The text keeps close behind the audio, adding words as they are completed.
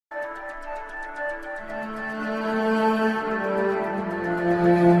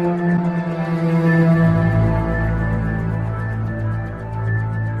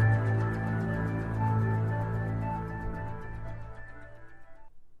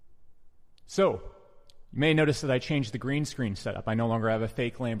So, you may notice that I changed the green screen setup. I no longer have a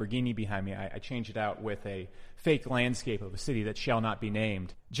fake Lamborghini behind me. I changed it out with a fake landscape of a city that shall not be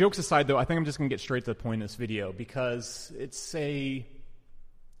named. Jokes aside, though, I think I'm just going to get straight to the point in this video because it's a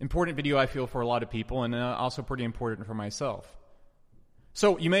important video, I feel, for a lot of people, and also pretty important for myself.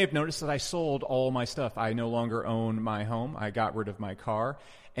 So, you may have noticed that I sold all my stuff. I no longer own my home. I got rid of my car,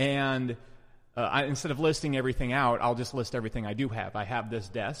 and instead of listing everything out, I'll just list everything I do have. I have this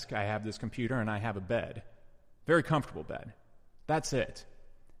desk, I have this computer, and I have a bed. Very comfortable bed. That's it.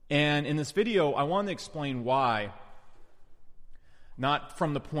 And in this video, I want to explain why. Not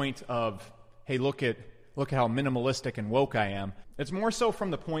from the point of, hey, look at how minimalistic and woke I am. It's more so from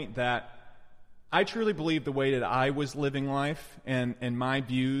the point that I truly believe the way that I was living life and my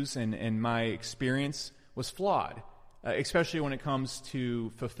views and my experience was flawed, especially when it comes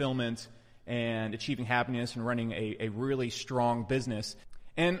to fulfillment and achieving happiness and running a really strong business.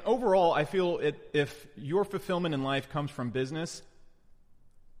 And overall, I feel if your fulfillment in life comes from business,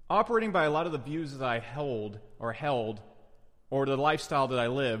 operating by a lot of the views that I held, or the lifestyle that I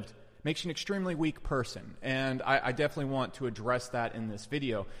lived, makes you an extremely weak person. And I definitely want to address that in this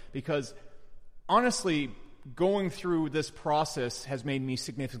video because, honestly, going through this process has made me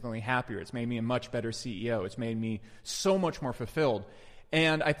significantly happier. It's made me a much better CEO. It's made me so much more fulfilled.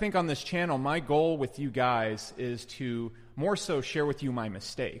 And I think on this channel, my goal with you guys is to more so share with you my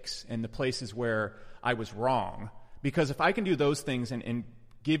mistakes and the places where I was wrong. Because if I can do those things and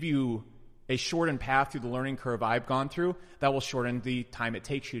give you a shortened path through the learning curve I've gone through, that will shorten the time it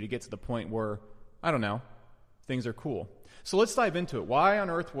takes you to get to the point where, I don't know, things are cool. So let's dive into it. Why on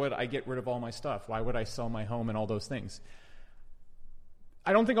earth would I get rid of all my stuff? Why would I sell my home and all those things?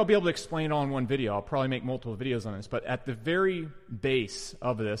 I don't think I'll be able to explain it all in one video. I'll probably make multiple videos on this. But at the very base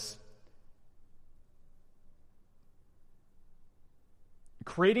of this,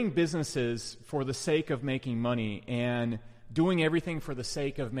 creating businesses for the sake of making money and doing everything for the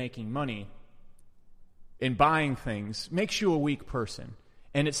sake of making money and buying things makes you a weak person.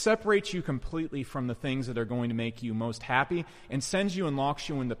 And it separates you completely from the things that are going to make you most happy and sends you and locks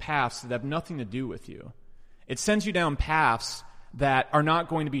you into paths that have nothing to do with you. It sends you down paths that are not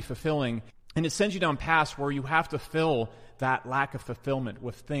going to be fulfilling, and it sends you down paths where you have to fill that lack of fulfillment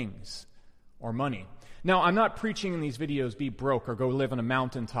with things or money. Now, I'm not preaching in these videos be broke or go live on a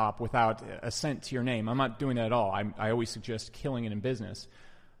mountaintop without a cent to your name. I'm not doing that at all. I always suggest killing it in business.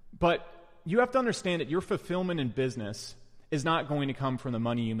 But you have to understand that your fulfillment in business is not going to come from the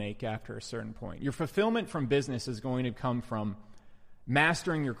money you make after a certain point. Your fulfillment from business is going to come from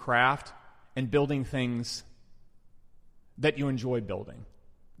mastering your craft and building things that you enjoy building.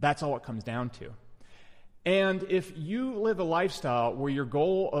 That's all it comes down to. And if you live a lifestyle where your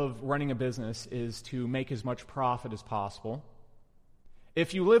goal of running a business is to make as much profit as possible,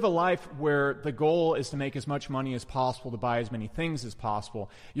 if you live a life where the goal is to make as much money as possible to buy as many things as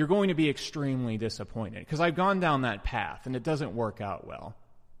possible, you're going to be extremely disappointed. Because I've gone down that path and it doesn't work out well.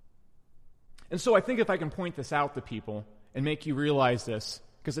 And so I think if I can point this out to people and make you realize this,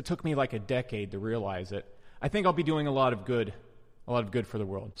 because it took me like a decade to realize it, I think I'll be doing a lot of good for the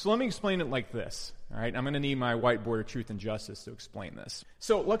world. So let me explain it like this, all right? I'm going to need my whiteboard of truth and justice to explain this.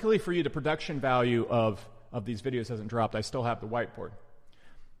 So luckily for you, the production value of these videos hasn't dropped. I still have the whiteboard.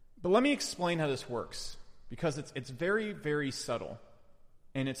 But let me explain how this works, because it's very, very subtle,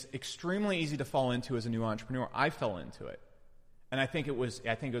 and it's extremely easy to fall into as a new entrepreneur. I fell into it, and I think it was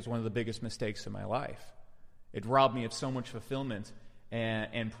one of the biggest mistakes of my life. It robbed me of so much fulfillment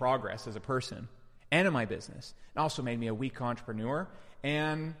and progress as a person and in my business. It also made me a weak entrepreneur.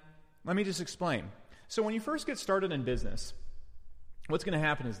 And let me just explain. So when you first get started in business, what's going to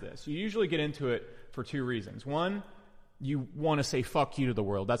happen is this. You usually get into it for two reasons. One, you want to say fuck you to the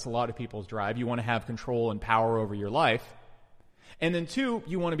world. That's a lot of people's drive. You want to have control and power over your life. And then two,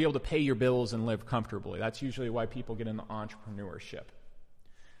 you want to be able to pay your bills and live comfortably. That's usually why people get into entrepreneurship.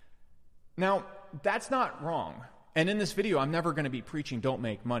 Now, that's not wrong. And in this video, I'm never going to be preaching don't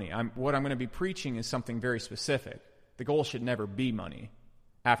make money. What I'm going to be preaching is something very specific. The goal should never be money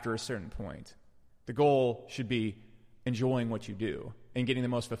after a certain point. The goal should be enjoying what you do and getting the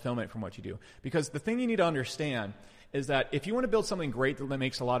most fulfillment from what you do. Because the thing you need to understand is that if you want to build something great that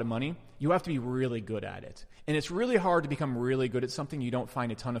makes a lot of money, you have to be really good at it. And it's really hard to become really good at something you don't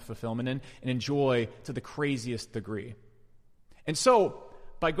find a ton of fulfillment in and enjoy to the craziest degree. And so,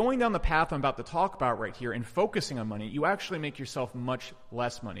 by going down the path I'm about to talk about right here and focusing on money, you actually make yourself much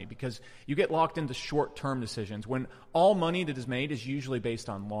less money because you get locked into short-term decisions when all money that is made is usually based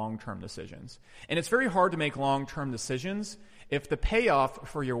on long-term decisions. And it's very hard to make long-term decisions if the payoff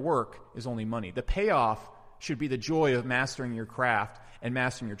for your work is only money. The payoff should be the joy of mastering your craft and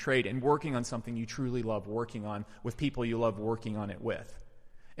mastering your trade and working on something you truly love working on with people you love working on it with.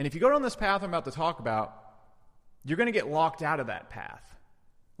 And if you go down this path I'm about to talk about, you're going to get locked out of that path.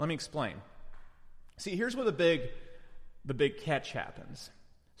 Let me explain. See, here's where the big catch happens.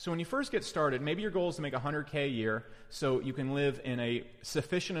 So when you first get started, maybe your goal is to make $100K a year so you can live in a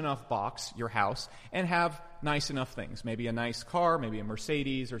sufficient enough box, your house, and have nice enough things. Maybe a nice car, maybe a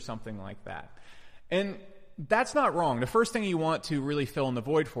Mercedes or something like that. And that's not wrong. The first thing you want to really fill in the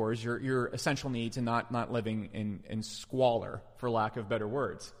void for is your essential needs and not living in squalor, for lack of better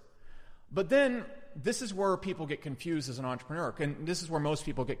words. But then this is where people get confused as an entrepreneur, and this is where most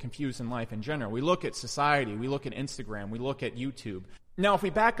people get confused in life in general. We look at society, we look at Instagram, we look at YouTube. Now, if we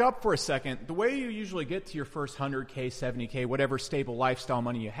back up for a second, the way you usually get to your first 100K, 70K, whatever stable lifestyle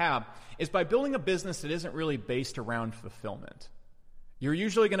money you have, is by building a business that isn't really based around fulfillment. You're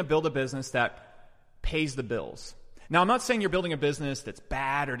usually going to build a business that pays the bills. Now, I'm not saying you're building a business that's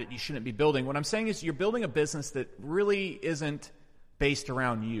bad or that you shouldn't be building. What I'm saying is you're building a business that really isn't based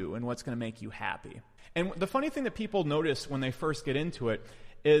around you and what's going to make you happy. And the funny thing that people notice when they first get into it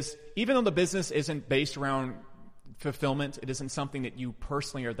is even though the business isn't based around fulfillment, it isn't something that you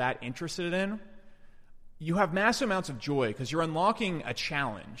personally are that interested in, you have massive amounts of joy because you're unlocking a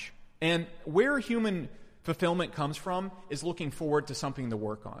challenge. And where human fulfillment comes from is looking forward to something to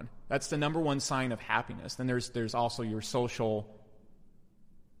work on. That's the number one sign of happiness. Then there's also your social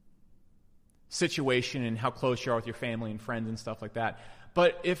situation and how close you are with your family and friends and stuff like that.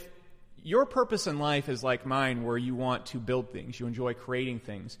 But if your purpose in life is like mine, where you want to build things, you enjoy creating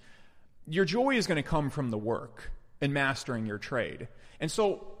things, your joy is going to come from the work and mastering your trade. And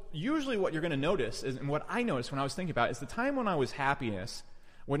so usually what you're going to notice is, and what I noticed when I was thinking about it, is the time when I was happiest,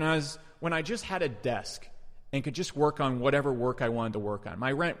 when I just had a desk and could just work on whatever work I wanted to work on.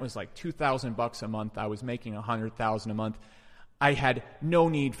 My rent was like $2,000 a month. I was making $100,000 a month. I had no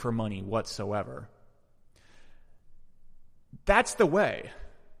need for money whatsoever. That's the way,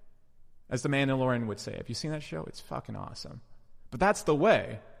 as the Mandalorian would say. Have you seen that show? It's fucking awesome. But that's the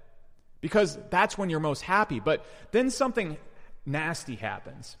way, because that's when you're most happy. But then something nasty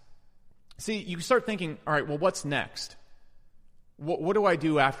happens. See, you start thinking, all right, well, what's next? What do I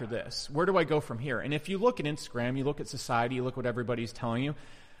do after this? Where do I go from here? And if you look at Instagram, you look at society, you look what everybody's telling you,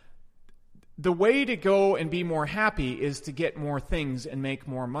 the way to go and be more happy is to get more things and make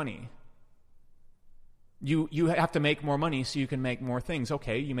more money. You have to make more money so you can make more things.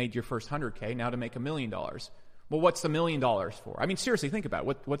 Okay, you made your first 100K, now to make $1 million. Well, what's the $1 million for? I mean, seriously, think about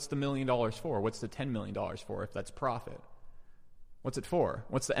it. What's the $1 million for? What's the $10 million for if that's profit? What's it for?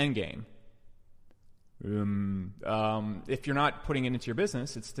 What's the end game? If you're not putting it into your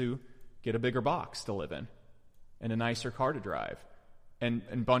business, it's to get a bigger box to live in and a nicer car to drive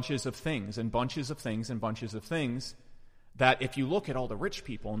and bunches of things and bunches of things and bunches of things that if you look at all the rich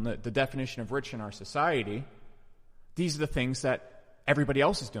people and the definition of rich in our society, these are the things that everybody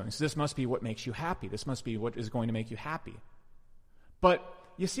else is doing. So this must be what makes you happy. This must be what is going to make you happy. But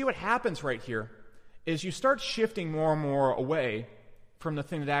you see what happens right here is you start shifting more and more away from the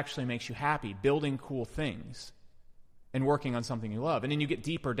thing that actually makes you happy, building cool things and working on something you love. And then you get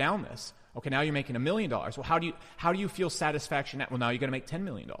deeper down this. Okay, now you're making $1 million. Well, how do you feel satisfaction now? Well, now you got to make $10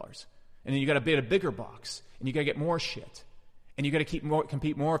 million. And then you got to bid a bigger box. And you got to get more shit. And you got to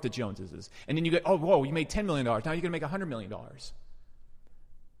compete more with the Joneses. And then you get, oh, whoa, you made $10 million. Now you're going to make $100 million.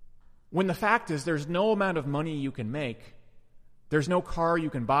 When the fact is, there's no amount of money you can make, there's no car you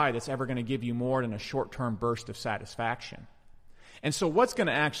can buy that's ever going to give you more than a short-term burst of satisfaction. And so what's going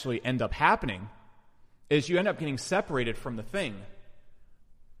to actually end up happening is you end up getting separated from the thing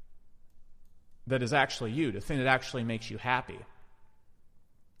that is actually you, the thing that actually makes you happy.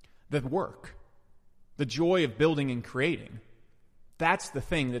 The work, the joy of building and creating. That's the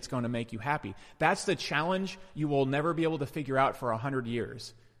thing that's going to make you happy. That's the challenge you will never be able to figure out for 100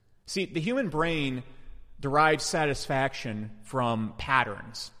 years. See, the human brain derives satisfaction from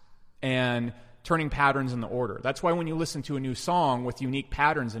patterns and turning patterns into order. That's why when you listen to a new song with unique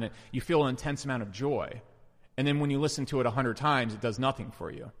patterns in it, you feel an intense amount of joy. And then when you listen to it 100 times, it does nothing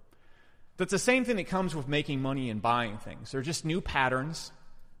for you. That's the same thing that comes with making money and buying things. They're just new patterns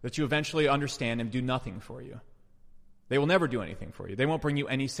that you eventually understand and do nothing for you. They will never do anything for you. They won't bring you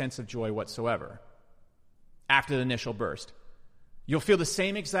any sense of joy whatsoever after the initial burst. You'll feel the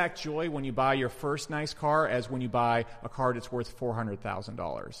same exact joy when you buy your first nice car as when you buy a car that's worth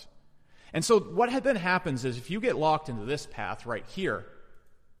 $400,000. And so what then happens is if you get locked into this path right here,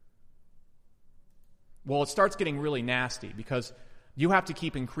 well, it starts getting really nasty because you have to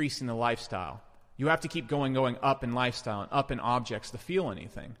keep increasing the lifestyle. You have to keep going up in lifestyle and up in objects to feel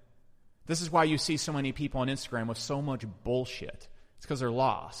anything. This is why you see so many people on Instagram with so much bullshit. It's because they're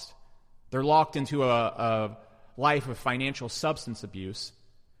lost. They're locked into a life of financial substance abuse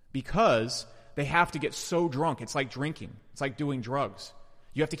because they have to get so drunk. It's like drinking. It's like doing drugs.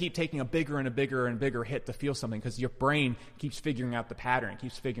 You have to keep taking a bigger and a bigger and bigger hit to feel something because your brain keeps figuring out the pattern. It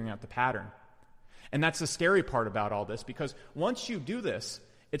keeps figuring out the pattern. And that's the scary part about all this, because once you do this,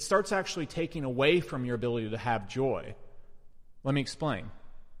 it starts actually taking away from your ability to have joy. Let me explain.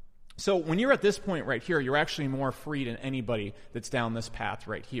 So when you're at this point right here, you're actually more free than anybody that's down this path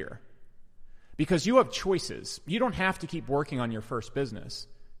right here. Because you have choices. You don't have to keep working on your first business.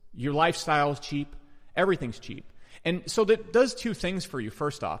 Your lifestyle is cheap. Everything's cheap. And so that does two things for you.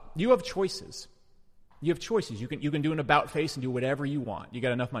 First off, you have choices. You have choices. You can do an about face and do whatever you want. You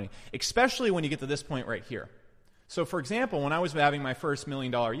got enough money, especially when you get to this point right here. So, for example, when I was having my first $1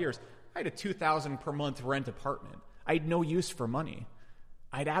 million years, I had a $2,000 per month rent apartment. I had no use for money.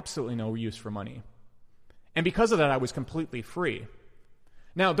 I had absolutely no use for money. And because of that, I was completely free.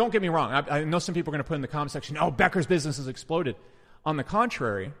 Now, don't get me wrong. I know some people are going to put in the comment section, oh, Becker's business has exploded. On the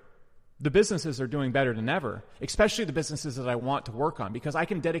contrary, the businesses are doing better than ever, especially the businesses that I want to work on, because I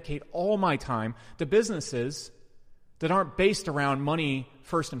can dedicate all my time to businesses that aren't based around money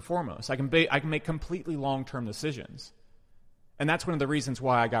first and foremost. I can make completely long-term decisions. And that's one of the reasons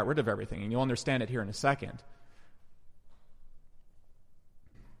why I got rid of everything, and you'll understand it here in a second.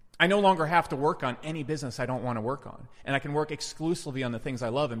 I no longer have to work on any business I don't want to work on. And I can work exclusively on the things I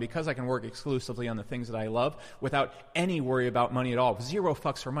love. And because I can work exclusively on the things that I love without any worry about money at all, zero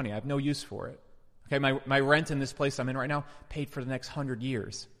fucks for money, I have no use for it. Okay, my rent in this place I'm in right now, paid for the next 100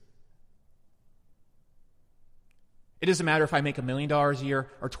 years. It doesn't matter if I make $1 million a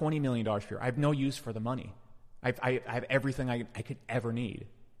year or $20 million a year. I have no use for the money. I have everything I could ever need.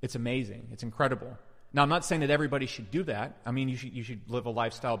 It's amazing. It's incredible. Now, I'm not saying that everybody should do that. I mean, you should live a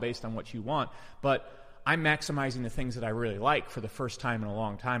lifestyle based on what you want. But I'm maximizing the things that I really like for the first time in a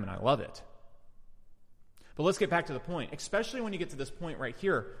long time, and I love it. But let's get back to the point. Especially when you get to this point right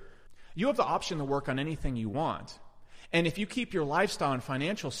here, you have the option to work on anything you want. And if you keep your lifestyle and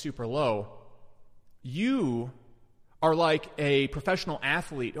financial super low, you are like a professional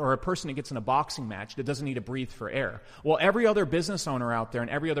athlete or a person that gets in a boxing match that doesn't need to breathe for air. Well, every other business owner out there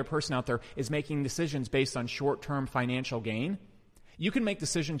and every other person out there is making decisions based on short-term financial gain. You can make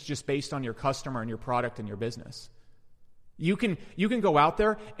decisions just based on your customer and your product and your business. You can go out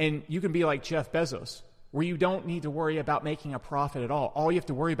there and you can be like Jeff Bezos, where you don't need to worry about making a profit at all. All you have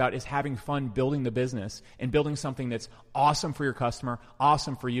to worry about is having fun building the business and building something that's awesome for your customer,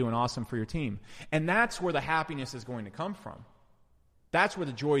 awesome for you, and awesome for your team. And that's where the happiness is going to come from. That's where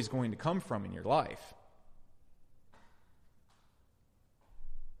the joy is going to come from in your life.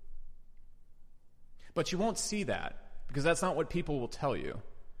 But you won't see that because that's not what people will tell you.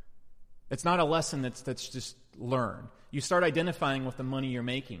 It's not a lesson that's just learned. You start identifying with the money you're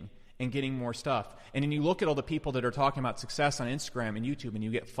making and getting more stuff. And then you look at all the people that are talking about success on Instagram and YouTube, and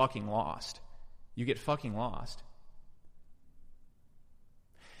you get fucking lost. You get fucking lost.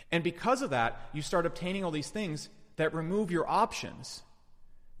 And because of that, you start obtaining all these things that remove your options.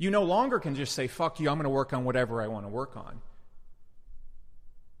 You no longer can just say, fuck you, I'm going to work on whatever I want to work on.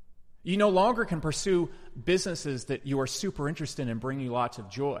 You no longer can pursue businesses that you are super interested in and bring you lots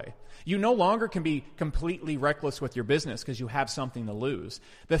of joy. You no longer can be completely reckless with your business because you have something to lose.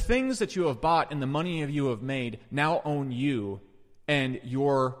 The things that you have bought and the money you have made now own you and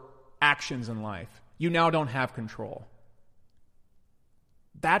your actions in life. You now don't have control.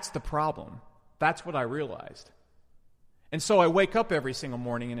 That's the problem. That's what I realized. And so I wake up every single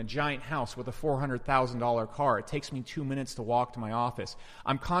morning in a giant house with a $400,000 car. It takes me 2 minutes to walk to my office.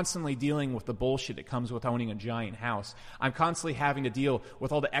 I'm constantly dealing with the bullshit that comes with owning a giant house. I'm constantly having to deal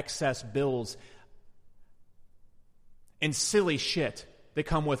with all the excess bills and silly shit that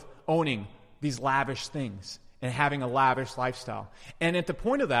come with owning these lavish things and having a lavish lifestyle. And at the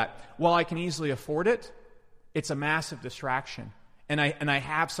point of that, while I can easily afford it, it's a massive distraction. And I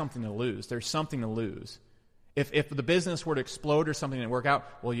have something to lose. There's something to lose. If the business were to explode or something didn't work out,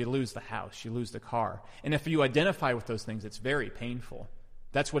 well, you lose the house, you lose the car. And if you identify with those things, it's very painful.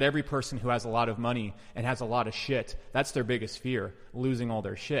 That's what every person who has a lot of money and has a lot of shit, that's their biggest fear, losing all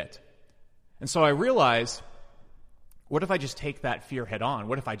their shit. And so I realized, what if I just take that fear head on?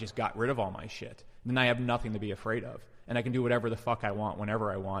 What if I just got rid of all my shit? Then I have nothing to be afraid of. And I can do whatever the fuck I want,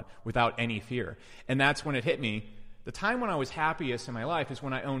 whenever I want, without any fear. And that's when it hit me. The time when I was happiest in my life is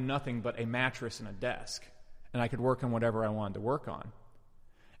when I owned nothing but a mattress and a desk. And I could work on whatever I wanted to work on.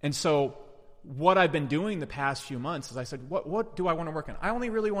 And so what I've been doing the past few months is I said, what do I want to work on? I only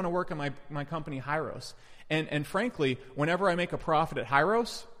really want to work on my company, Hyros. And frankly, whenever I make a profit at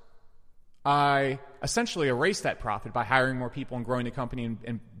Hyros, I essentially erase that profit by hiring more people and growing the company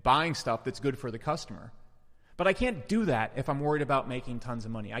and buying stuff that's good for the customer. But I can't do that if I'm worried about making tons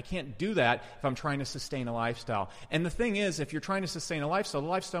of money. I can't do that if I'm trying to sustain a lifestyle. And the thing is, if you're trying to sustain a lifestyle, the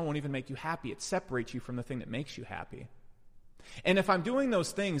lifestyle won't even make you happy. It separates you from the thing that makes you happy. And if I'm doing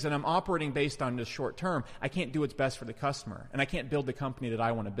those things and I'm operating based on the short term, I can't do what's best for the customer. And I can't build the company that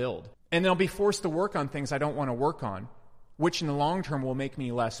I want to build. And then I'll be forced to work on things I don't want to work on, which in the long term will make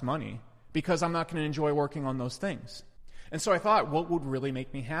me less money because I'm not going to enjoy working on those things. And so I thought, what would really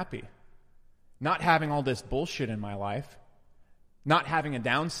make me happy? Not having all this bullshit in my life, not having a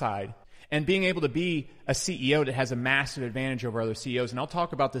downside, and being able to be a CEO that has a massive advantage over other CEOs. And I'll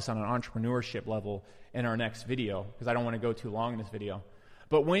talk about this on an entrepreneurship level in our next video because I don't want to go too long in this video.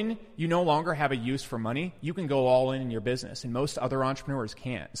 But when you no longer have a use for money, you can go all in your business, and most other entrepreneurs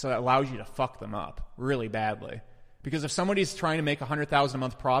can't. So that allows you to fuck them up really badly. Because if somebody's trying to make $100,000 a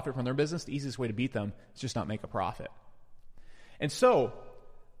month profit from their business, the easiest way to beat them is just not make a profit. And so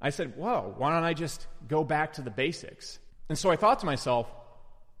I said, whoa, why don't I just go back to the basics? And so I thought to myself,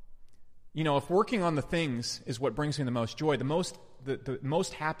 if working on the things is what brings me the most joy, the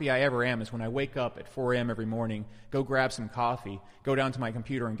most happy I ever am is when I wake up at 4 a.m. every morning, go grab some coffee, go down to my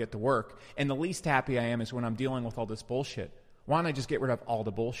computer and get to work. And the least happy I am is when I'm dealing with all this bullshit. Why don't I just get rid of all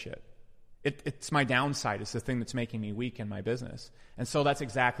the bullshit? It's my downside. It's the thing that's making me weak in my business. And so that's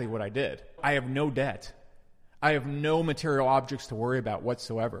exactly what I did. I have no debt. I have no material objects to worry about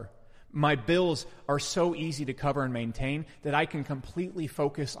whatsoever. My bills are so easy to cover and maintain that I can completely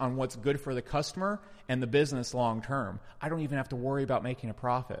focus on what's good for the customer and the business long term. I don't even have to worry about making a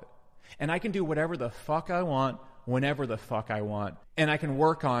profit. And I can do whatever the fuck I want, whenever the fuck I want. And I can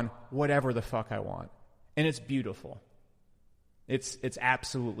work on whatever the fuck I want. And it's beautiful. It's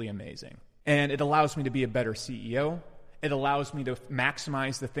absolutely amazing. And it allows me to be a better CEO. It allows me to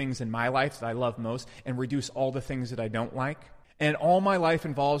maximize the things in my life that I love most and reduce all the things that I don't like. And all my life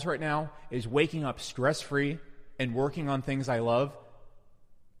involves right now is waking up stress-free and working on things I love,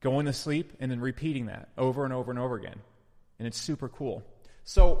 going to sleep, and then repeating that over and over and over again. And it's super cool.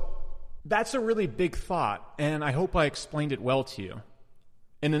 So that's a really big thought, and I hope I explained it well to you.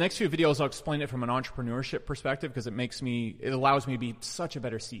 In the next few videos, I'll explain it from an entrepreneurship perspective because it allows me to be such a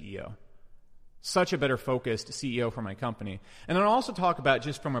better CEO. Such a better focused CEO for my company. And then I'll also talk about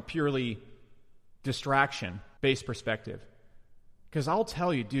just from a purely distraction-based perspective. Because I'll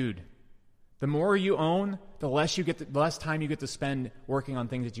tell you, dude, the more you own, the less time you get to spend working on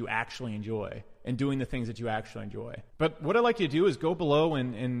things that you actually enjoy and doing the things that you actually enjoy. But what I'd like you to do is go below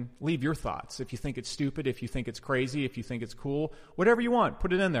and leave your thoughts. If you think it's stupid, if you think it's crazy, if you think it's cool, whatever you want,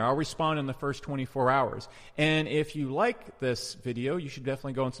 put it in there. I'll respond in the first 24 hours. And if you like this video, you should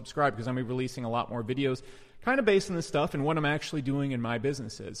definitely go and subscribe because I'm going to be releasing a lot more videos kind of based on this stuff and what I'm actually doing in my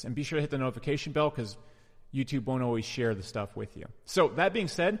businesses. And be sure to hit the notification bell because YouTube won't always share the stuff with you. So that being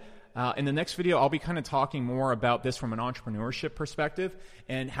said, in the next video, I'll be kind of talking more about this from an entrepreneurship perspective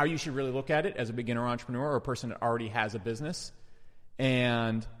and how you should really look at it as a beginner entrepreneur or a person that already has a business.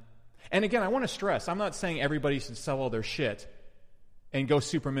 And again, I want to stress, I'm not saying everybody should sell all their shit and go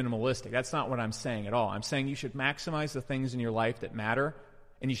super minimalistic. That's not what I'm saying at all. I'm saying you should maximize the things in your life that matter,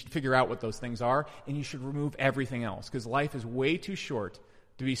 and you should figure out what those things are, and you should remove everything else because life is way too short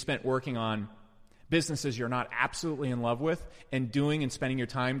to be spent working on businesses you're not absolutely in love with and doing and spending your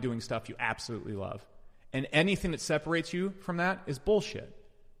time doing stuff you absolutely love. And anything that separates you from that is bullshit.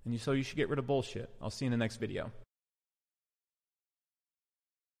 And so you should get rid of bullshit. I'll see you in the next video.